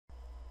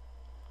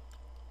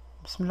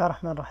بسم الله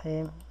الرحمن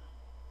الرحيم.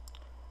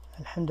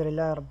 الحمد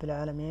لله رب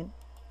العالمين،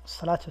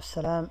 والصلاة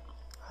والسلام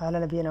على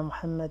نبينا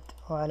محمد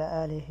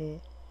وعلى آله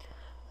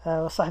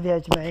وصحبه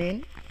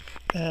أجمعين.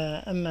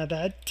 أما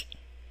بعد،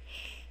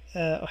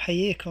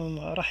 أحييكم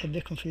وأرحب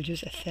بكم في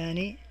الجزء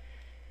الثاني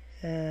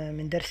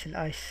من درس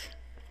الآيس.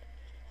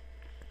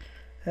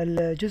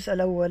 الجزء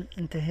الأول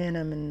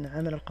انتهينا من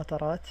عمل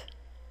القطرات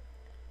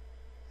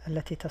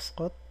التي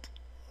تسقط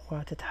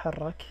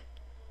وتتحرك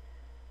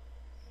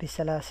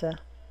بسلاسة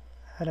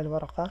على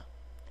الورقة،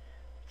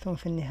 ثم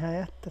في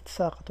النهاية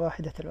تتساقط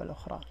واحدة تلو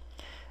الأخرى.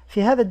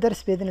 في هذا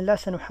الدرس بإذن الله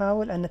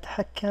سنحاول أن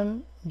نتحكم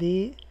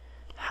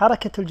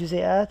بحركة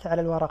الجزيئات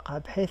على الورقة،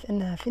 بحيث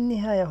أنها في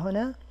النهاية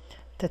هنا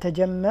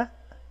تتجمع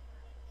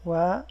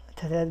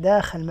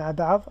وتتداخل مع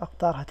بعض،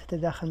 أقطارها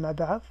تتداخل مع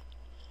بعض،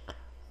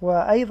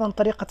 وأيضا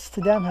طريقة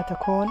اصطدامها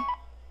تكون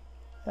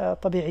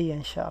طبيعية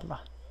إن شاء الله.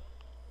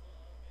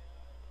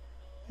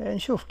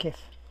 نشوف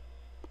كيف.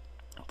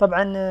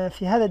 طبعا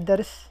في هذا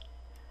الدرس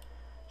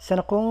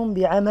سنقوم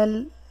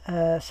بعمل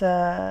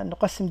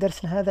سنقسم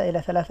درسنا هذا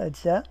إلى 3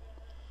 أجزاء.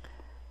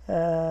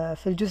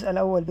 في الجزء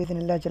الأول بإذن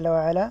الله جل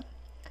وعلا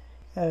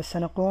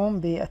سنقوم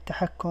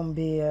بالتحكم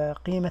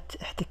بقيمة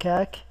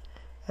احتكاك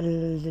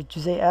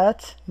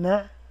الجزيئات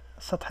مع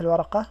سطح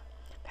الورقة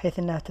بحيث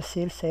أنها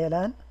تسيل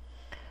سيلان.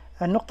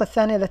 النقطة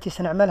الثانية التي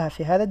سنعملها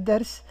في هذا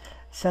الدرس،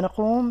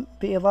 سنقوم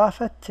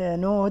بإضافة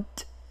نود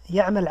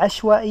يعمل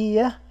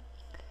عشوائية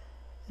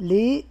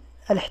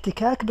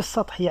للاحتكاك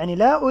بالسطح. يعني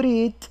لا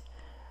أريد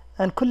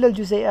أن كل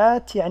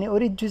الجزيئات، يعني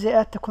أريد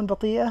جزيئات تكون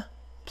بطيئة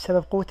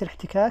بسبب قوة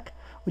الاحتكاك،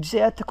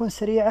 وجزيئات تكون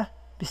سريعة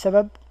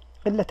بسبب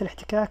قلة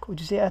الاحتكاك،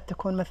 وجزيئات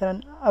تكون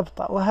مثلا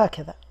أبطأ،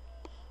 وهكذا.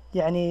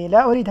 يعني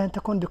لا أريد أن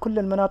تكون بكل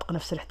المناطق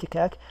نفس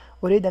الاحتكاك،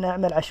 أريد أن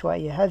أعمل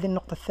عشوائية. هذه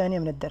النقطة الثانية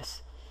من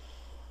الدرس.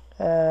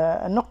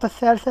 النقطة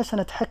الثالثة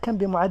سنتحكم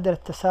بمعدل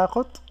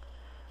التساقط،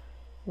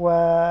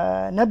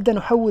 ونبدأ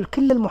نحول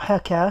كل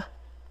المحاكاة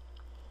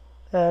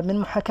من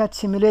محاكاة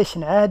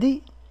سيميوليشن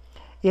عادي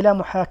إلى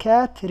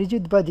محاكاة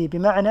ريجيد بودي،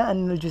 بمعنى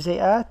أن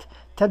الجزيئات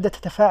تبدأ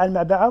تتفاعل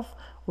مع بعض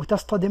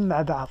وتصطدم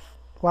مع بعض.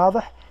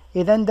 واضح؟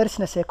 إذا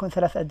درسنا سيكون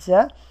 3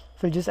 أجزاء.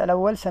 في الجزء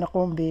الأول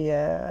سنقوم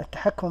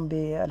بالتحكم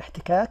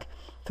بالاحتكاك،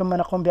 ثم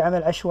نقوم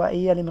بعمل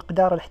عشوائية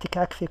لمقدار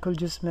الاحتكاك في كل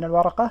جزء من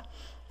الورقة،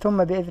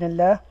 ثم بإذن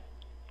الله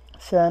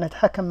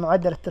سنتحكم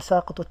بمعدل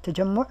التساقط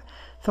والتجمع،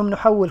 ثم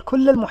نحول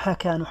كل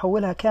المحاكاة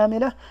نحولها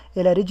كاملة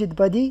إلى ريجيد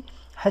بودي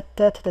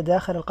حتى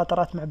تتداخل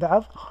القطرات مع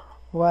بعض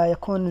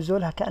ويكون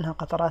نزولها كأنها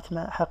قطرات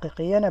ماء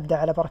حقيقية. نبدأ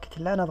على بركة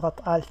الله،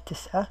 نضغط آلت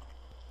 9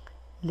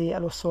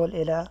 للوصول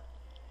إلى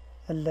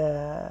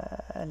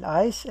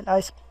الآيس.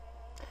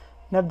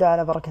 نبدأ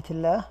على بركة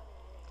الله،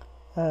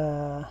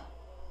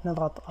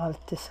 نضغط آلت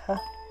 9.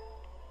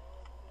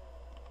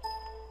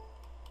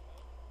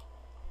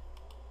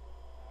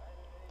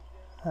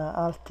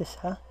 آلت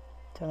 9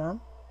 تمام.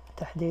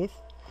 تحديث.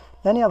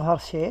 لن يظهر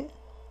شيء.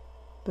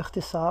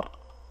 باختصار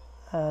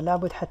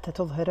لابد حتى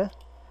تظهره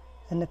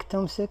أنك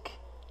تمسك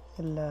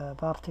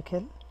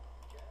البارتيكل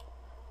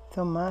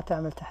ثم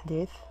تعمل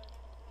تحديث.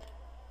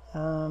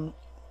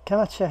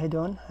 كما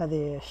تشاهدون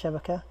هذه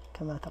الشبكة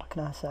كما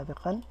تركناها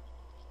سابقا.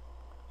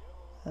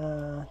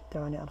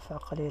 دعوني أرفع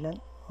قليلا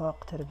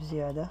وأقترب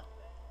زيادة.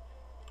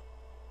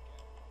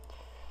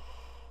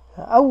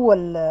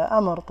 أول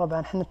أمر،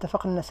 طبعا احنا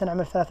اتفقنا أن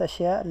سنعمل 3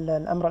 أشياء.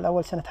 الأمر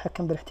الأول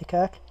سنتحكم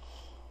بالاحتكاك،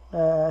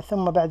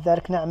 ثم بعد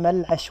ذلك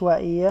نعمل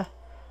عشوائية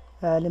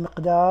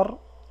لمقدار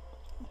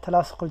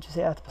تلاصق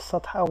الجزيئات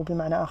بالسطح، أو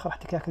بمعنى آخر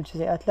احتكاك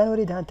الجزيئات. لا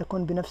نريدها أن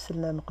تكون بنفس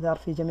المقدار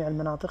في جميع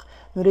المناطق،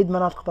 نريد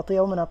مناطق بطيئة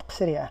ومناطق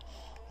سريعة.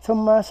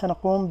 ثم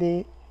سنقوم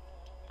ب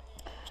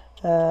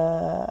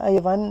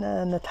أيضا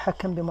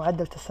نتحكم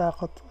بمعدل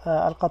تساقط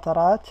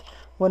القطرات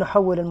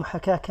ونحول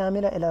المحاكاة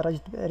كاملة إلى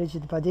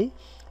ريجيد بودي.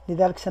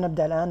 لذلك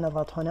سنبدأ الآن،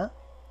 نضغط هنا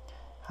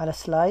على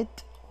سلايد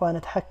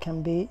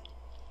ونتحكم ب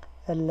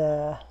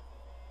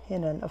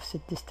هنا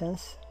الأوفست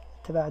ديستانس،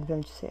 التباعد بين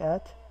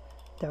الجزيئات.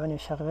 دعوني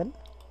أشغل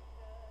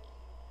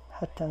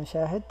حتى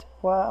نشاهد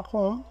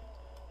وأقوم.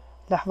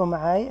 لاحظوا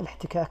معي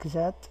الاحتكاك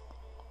زاد.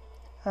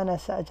 أنا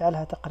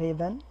سأجعلها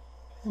تقريبا،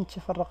 أنت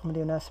شوف الرقم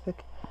اللي يناسبك.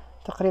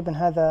 تقريبا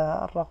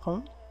هذا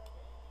الرقم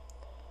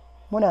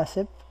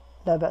مناسب،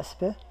 لا بأس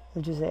به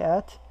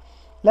الجزيئات،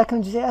 لكن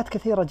الجزيئات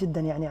كثيرة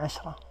جدا، يعني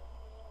 10.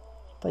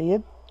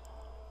 طيب،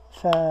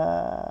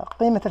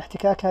 فقيمة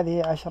الاحتكاك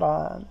هذه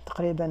 10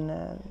 تقريبا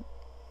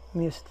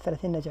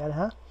 136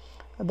 نجعلها.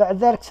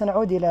 بعد ذلك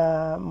سنعود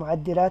إلى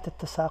معدلات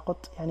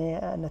التساقط، يعني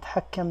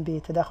نتحكم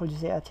بتداخل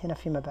الجزيئات هنا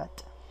فيما بعد.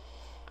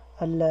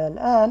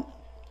 الآن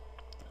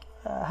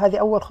هذه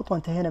أول خطوة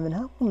انتهينا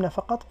منها، قمنا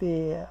فقط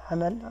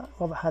بعمل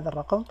وضع هذا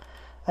الرقم.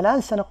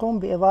 الآن سنقوم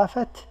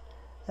بإضافة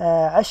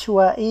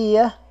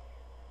عشوائية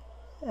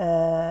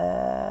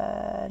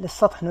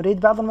للسطح. نريد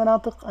بعض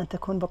المناطق أن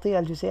تكون بطيئة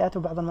الجزيئات،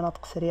 وبعض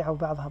المناطق سريعة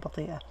وبعضها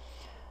بطيئة.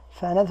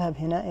 فنذهب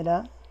هنا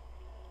إلى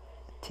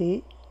T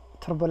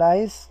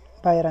Turbolize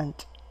by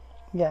Rand،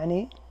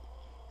 يعني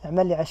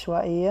اعمل لي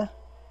عشوائية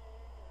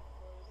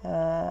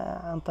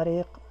عن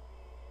طريق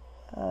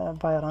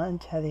باي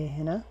رانج.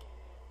 هذه هنا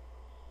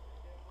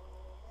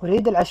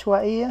أريد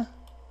العشوائية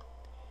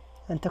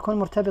أن تكون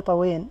مرتبطة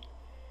وين؟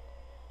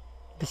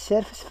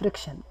 بالسيرفس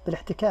فريكشن،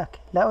 بالاحتكاك.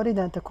 لا أريد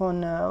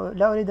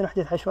أن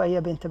أحدث عشوائية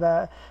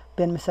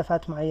بين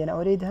مسافات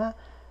معينة، أريدها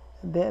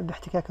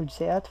باحتكاك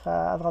الجزيئات.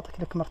 فأضغط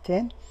كليك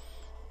مرتين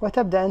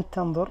وتبدأ أنت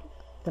تنظر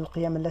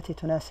للقيم التي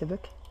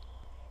تناسبك.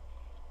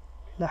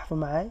 لاحظوا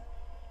معي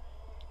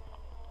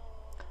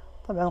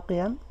طبعا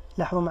القيم،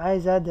 لاحظوا معي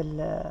زاد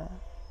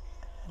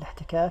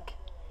الاحتكاك.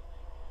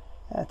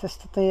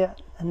 تستطيع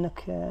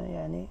أنك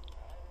يعني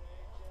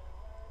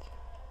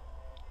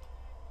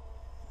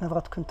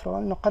نضغط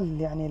كنترول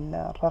نقلل يعني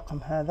الرقم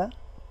هذا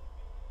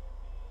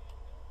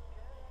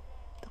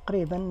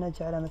تقريبا،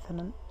 نجعله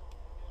مثلا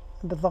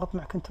بالضغط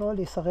مع كنترول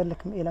يصغر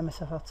لك إلى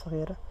مسافات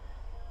صغيرة،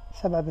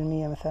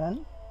 7% مثلا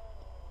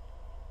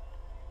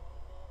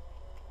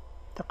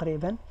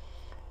تقريبا.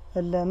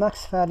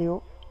 الماكس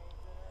فاليو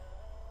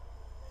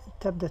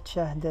تبدأ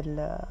تشاهد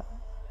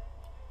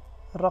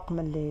الرقم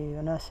اللي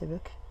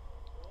يناسبك.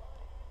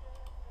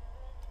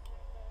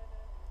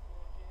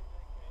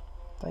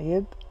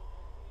 طيب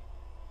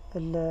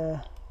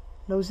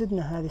لو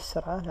زدنا هذه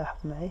السرعة،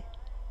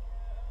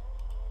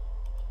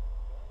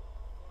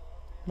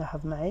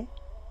 لاحظ معي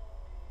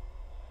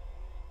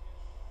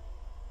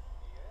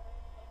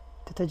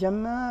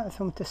تتجمع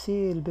ثم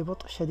تسيل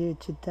ببطء شديد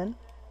جدا.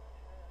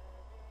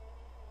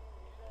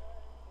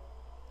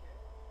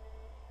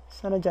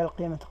 سنجعل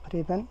القيمة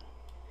تقريبا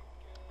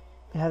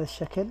بهذا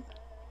الشكل،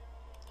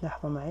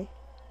 لاحظوا معي،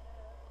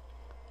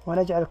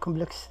 ونجعل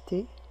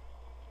الكومبلكسيتي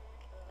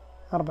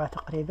 4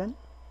 تقريبا.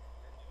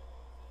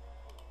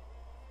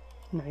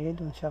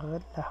 نعيد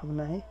ونشغل، لاحظ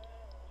معي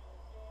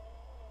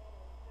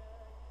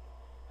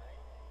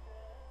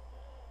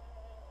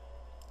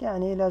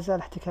يعني لا زال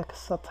احتكاك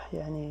السطح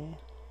يعني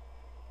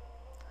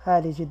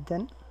عالي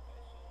جدا.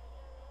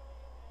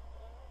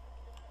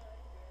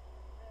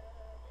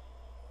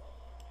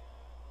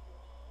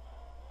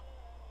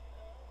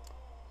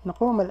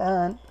 نقوم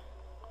الآن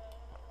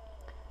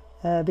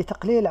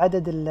بتقليل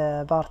عدد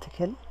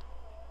البارتكل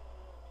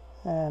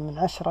من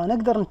 10.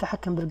 نقدر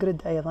نتحكم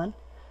بالجريد أيضا،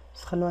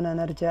 بس خلونا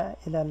نرجع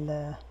إلى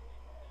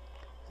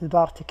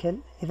البارتكل.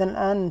 إذا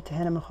الآن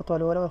انتهينا من الخطوة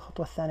الأولى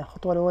والخطوة الثانية.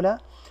 الخطوة الأولى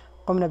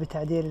قمنا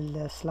بتعديل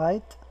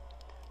السلايد،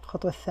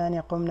 الخطوة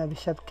الثانية قمنا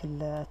بشبك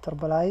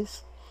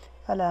التربولايز.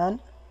 الآن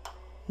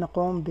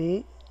نقوم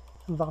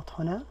بالضغط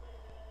هنا،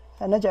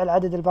 نجعل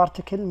عدد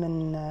البارتكل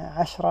من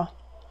 10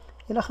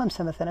 إلى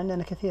 5 مثلا،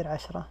 لأن كثير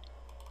 10.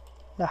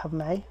 لاحظ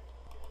معي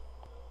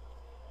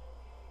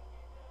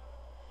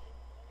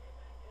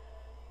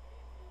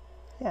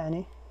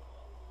يعني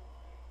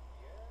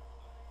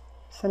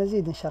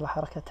سنزيد إن شاء الله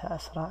حركتها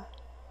أسرع.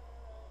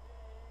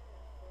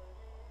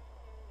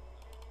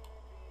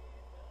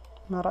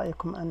 ما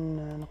رأيكم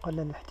أن نقلل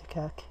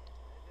الاحتكاك؟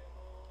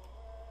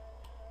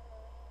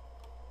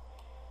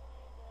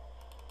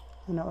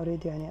 أنا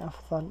أريد يعني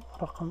أفضل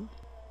رقم.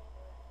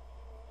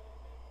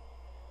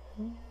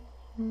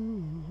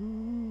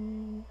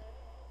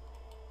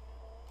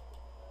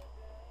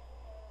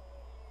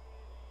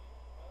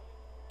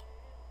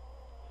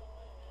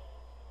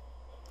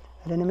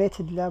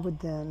 الانيميتد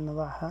لابد أن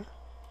نضعها،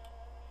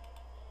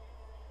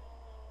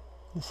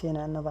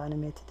 نسينا أن نضع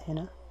انيميتد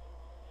هنا.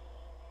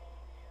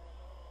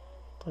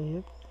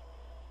 طيب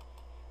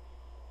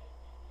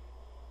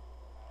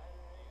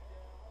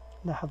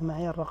لاحظ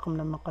معي الرقم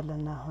لما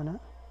قللناه هنا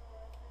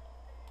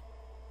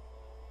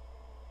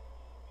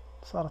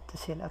صار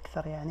التسهيل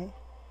أكثر يعني.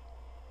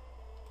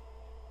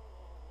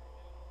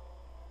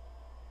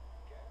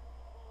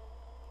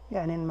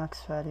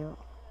 الماكس فاليو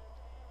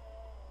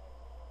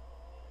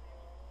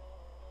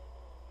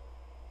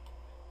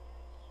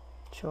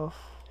شوف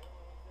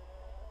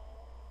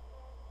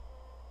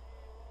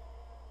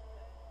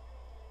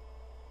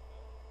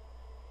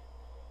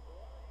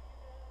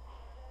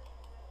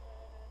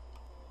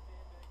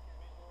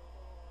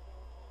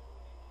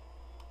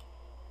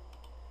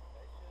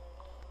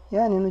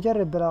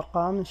نجرب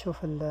بالأرقام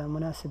نشوف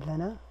المناسب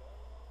لنا.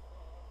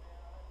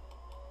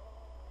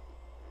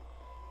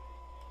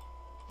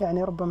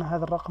 ربما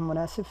هذا الرقم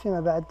مناسب، فيما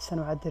بعد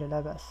سنعدل، لا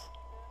بأس.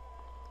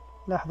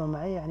 لاحظوا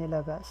معي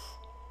لا بأس.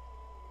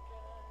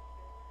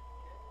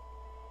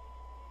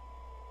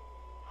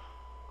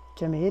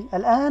 جميل.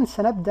 الآن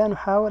سنبدأ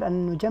نحاول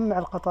أن نجمع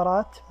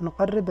القطرات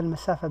ونقرب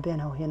المسافة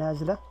بينها وهي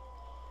نازلة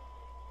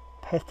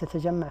بحيث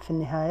تتجمع في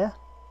النهاية.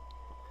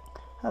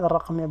 هذا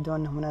الرقم يبدو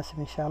أنه مناسب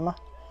إن شاء الله.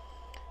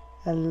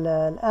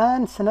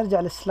 الآن سنرجع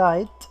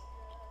للسلايد.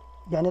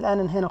 الآن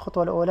انهينا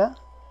الخطوة الأولى،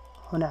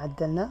 هنا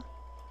عدلنا،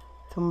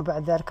 ثم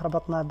بعد ذلك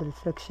ربطنا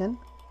بالفريكشن،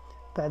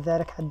 بعد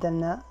ذلك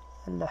عدلنا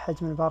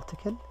حجم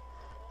البارتكل.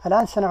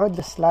 الآن سنعود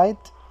للسلايد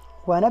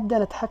ونبدأ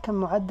نتحكم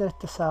معدل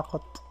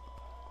التساقط،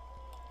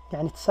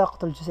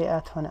 تساقط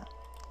الجزيئات هنا.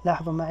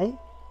 لاحظوا معي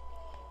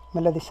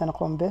ما الذي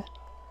سنقوم به.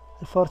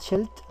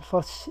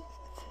 الفورث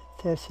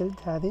ثيرشيلد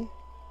هذه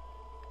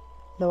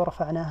لو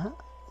رفعناها،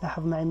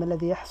 لاحظ معي ما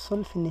الذي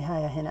يحصل في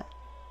النهاية هنا.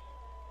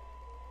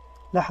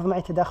 لاحظ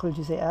معي تداخل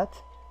الجزيئات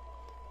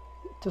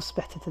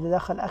تصبح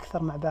تتداخل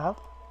أكثر مع بعض.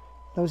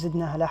 لو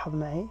زدناها لاحظ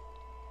معي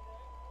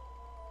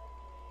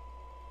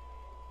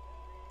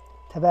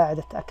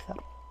تباعدت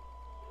أكثر،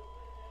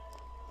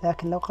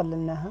 لكن لو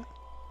قللناها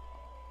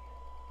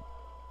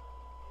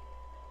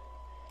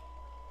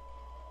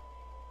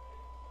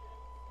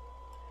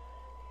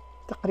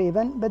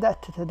تقريبا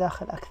بدأت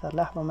تتداخل أكثر.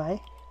 لاحظوا معي،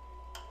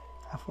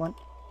 عفوا،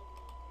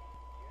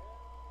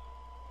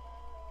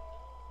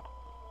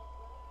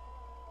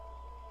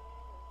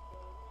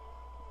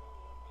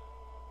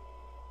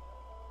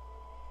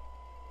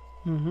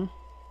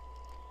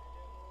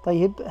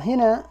 طيب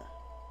هنا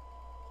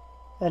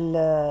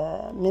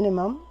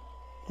المينيمم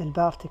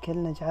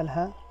للبارتيكل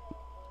نجعلها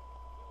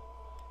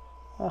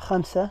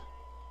 5.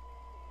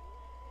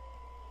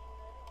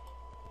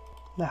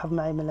 لاحظ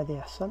معي ما الذي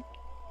يحصل.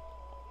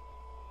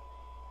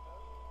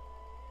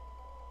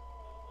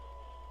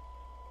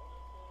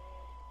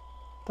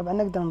 طبعا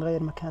نقدر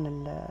نغير مكان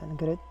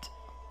الجريد.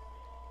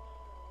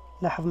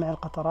 لاحظ معي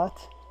القطرات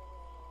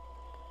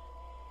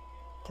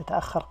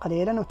تتأخر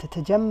قليلا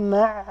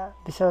وتتجمع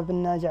بسبب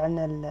أن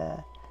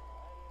جعلنا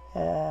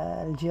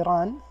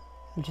الجيران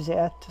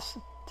الجزيئات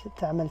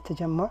تعمل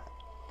تجمع.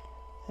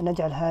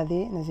 نجعل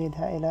هذه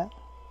نزيدها إلى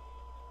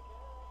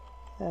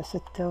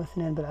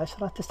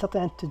 6.2/10.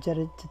 تستطيع أن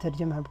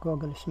تترجمها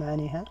بجوجل إيش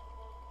معانيها.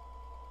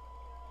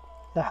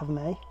 لاحظ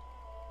معي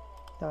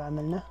لو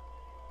عملنا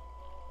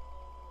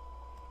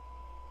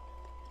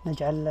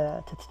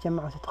نجعل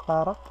تتجمع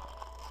وتتقارب.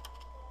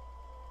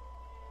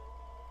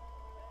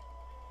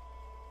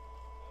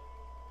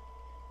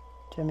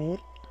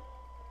 جميل.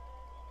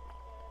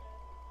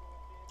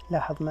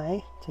 لاحظ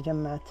معي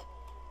تجمعت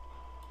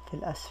في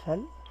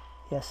الأسفل.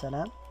 يا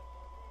سلام.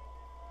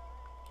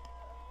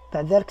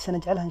 بعد ذلك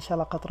سنجعلها إن شاء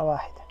الله قطرة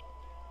واحدة.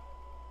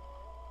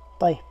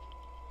 طيب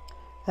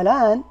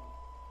الآن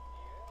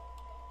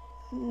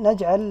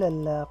نجعل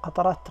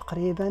القطرات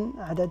تقريبا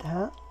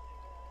عددها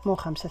مو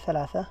 5،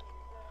 3.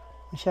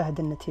 نشاهد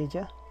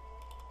النتيجة.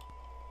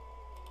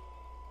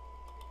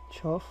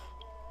 شوف،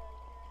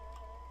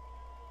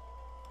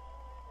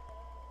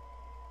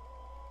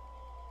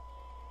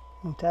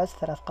 ممتاز.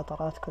 3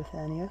 قطرات كل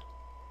ثانية.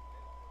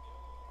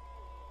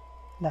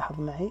 لاحظ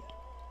معي.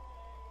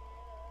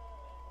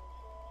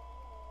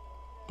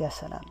 يا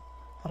سلام،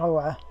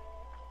 روعة.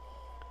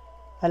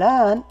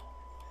 الآن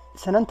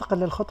سننتقل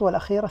للخطوة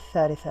الأخيرة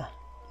الثالثة.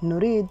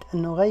 نريد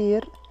أن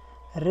نغير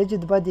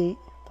الريجيد بادي.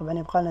 طبعا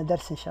يبقى لنا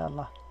درس إن شاء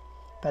الله.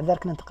 بعد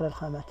ذلك ننتقل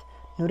للخامات.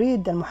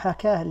 نريد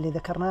المحاكاة اللي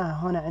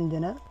ذكرناها هنا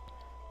عندنا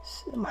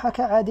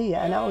محاكاة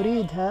عادية. أنا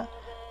أريدها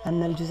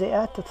أن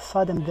الجزيئات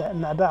تتصادم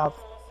مع بعض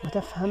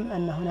وتفهم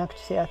أن هناك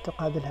جزيئات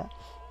تقابلها.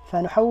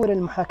 فنحول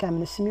المحاكاة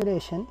من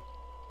السيميوليشن،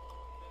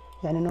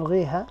 يعني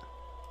نلغيها،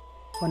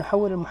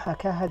 ونحول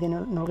المحاكاة هذه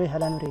نلغيها،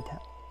 لا نريدها.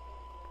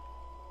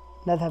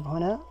 نذهب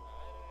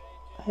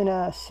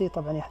هنا السي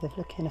طبعا يحذف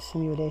لك. هنا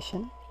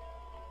السيميوليشن.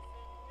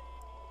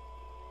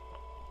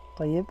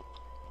 طيب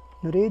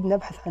نريد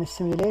نبحث عن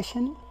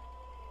السيميوليشن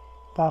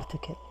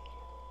بارتيكل.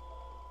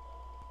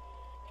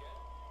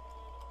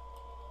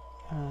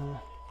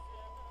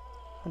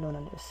 خلونا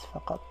الاس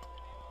فقط.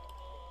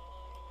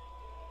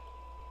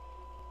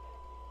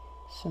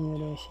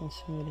 سيميوليشن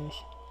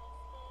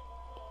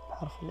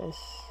بحرف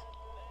الاس.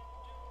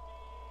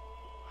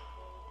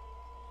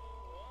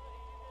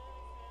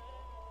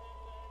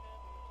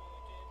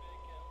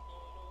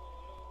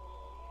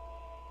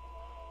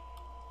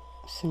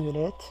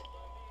 سيميوليت.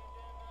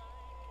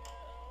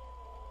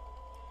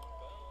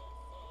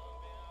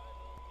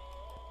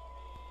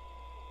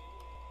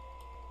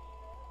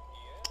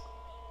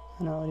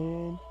 أنا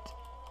أريد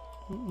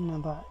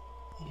نضع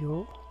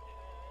يو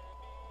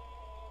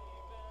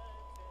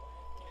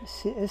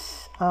SIM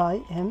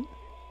SIM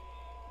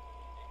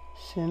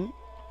SIM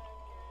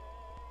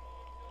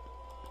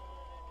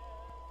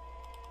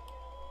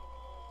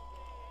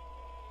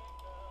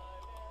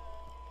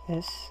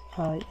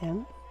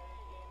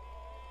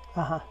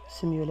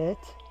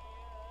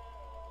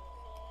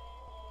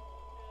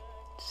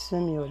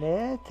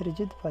simulate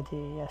rigid body.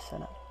 يا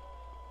سلام.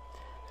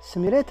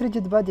 simulate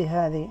rigid body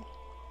هذه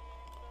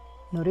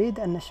نريد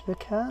أن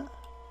نشبكها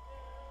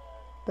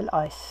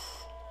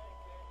بالآيس.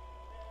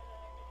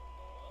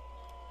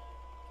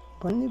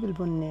 بني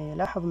بالبني.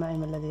 لاحظ معي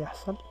ما الذي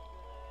يحصل.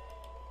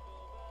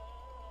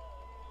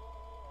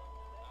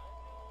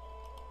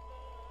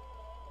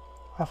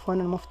 عفوا،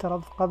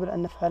 المفترض قبل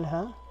أن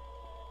نفعلها،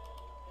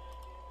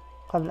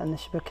 قبل أن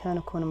نشبكها،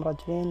 نكون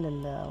مرجلين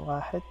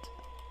للواحد.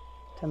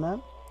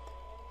 تمام.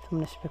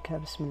 ثم نشبكها.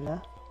 بسم الله.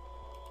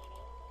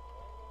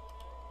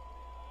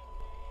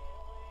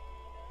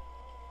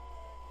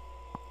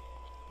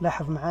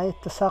 لاحظ معي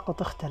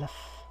التساقط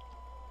اختلف.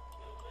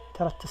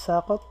 ترى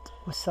التساقط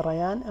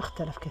والسريان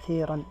اختلف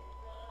كثيرا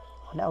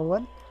عن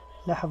الأول.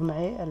 لاحظ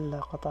معي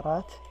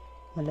القطرات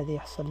ما الذي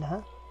يحصل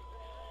لها.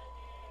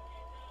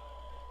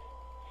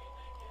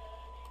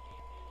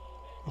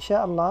 إن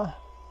شاء الله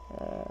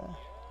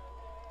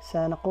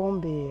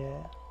سنقوم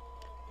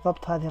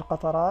بضبط هذه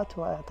القطرات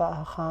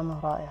وإعطائها خامة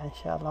رائعة إن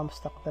شاء الله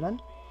مستقبلا.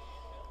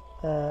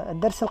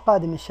 الدرس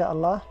القادم إن شاء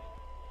الله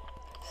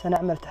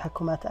سنعمل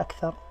تحكمات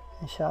أكثر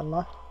إن شاء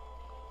الله.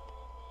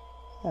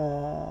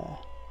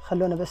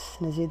 خلونا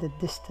بس نزيد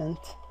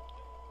الديستنت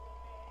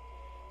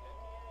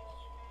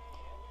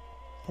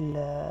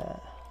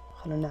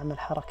خلونا نعمل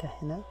حركة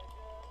هنا،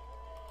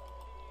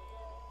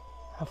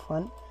 عفوا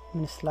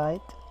من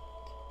سلايد،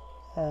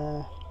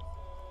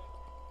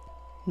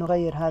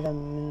 نغير هذا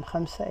من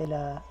 5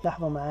 إلى،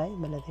 لاحظوا معي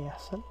ما الذي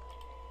يحصل.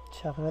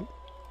 تشغل،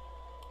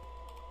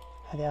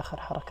 هذه آخر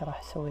حركة راح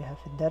أسويها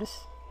في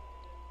الدرس.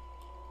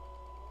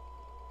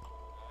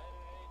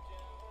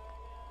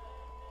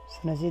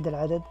 سنزيد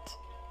العدد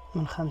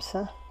من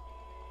 5.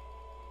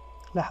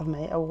 لاحظ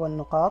معي أول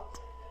نقاط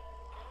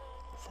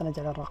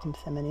سنجعل الرقم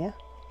 8،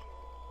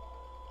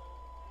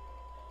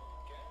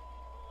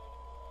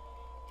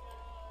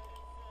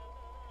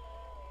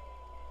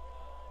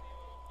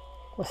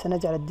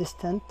 وسنجعل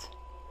الديستنت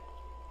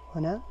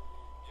هنا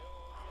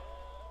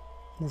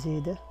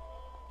نزيده،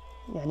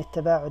 يعني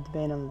التباعد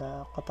بين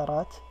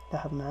القطرات.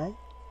 لاحظ معي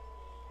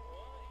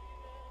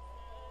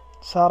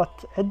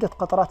صارت عدة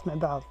قطرات مع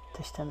بعض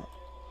تجتمع.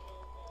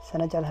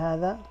 سنجعل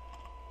هذا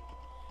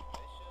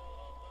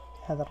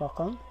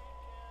الرقم.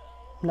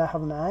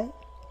 لاحظ معي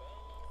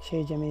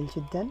شيء جميل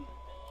جدا.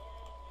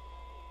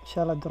 إن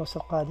شاء الله الدروس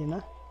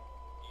القادمة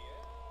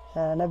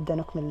نبدأ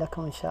نكمل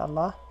لكم إن شاء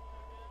الله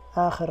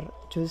آخر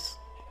جزء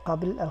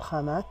قبل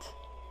الخامات،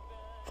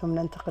 ثم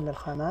ننتقل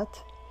للخامات.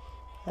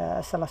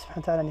 أسأل الله سبحانه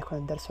وتعالى أن يكون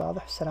الدرس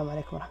واضح. السلام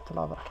عليكم ورحمة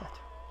الله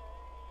وبركاته.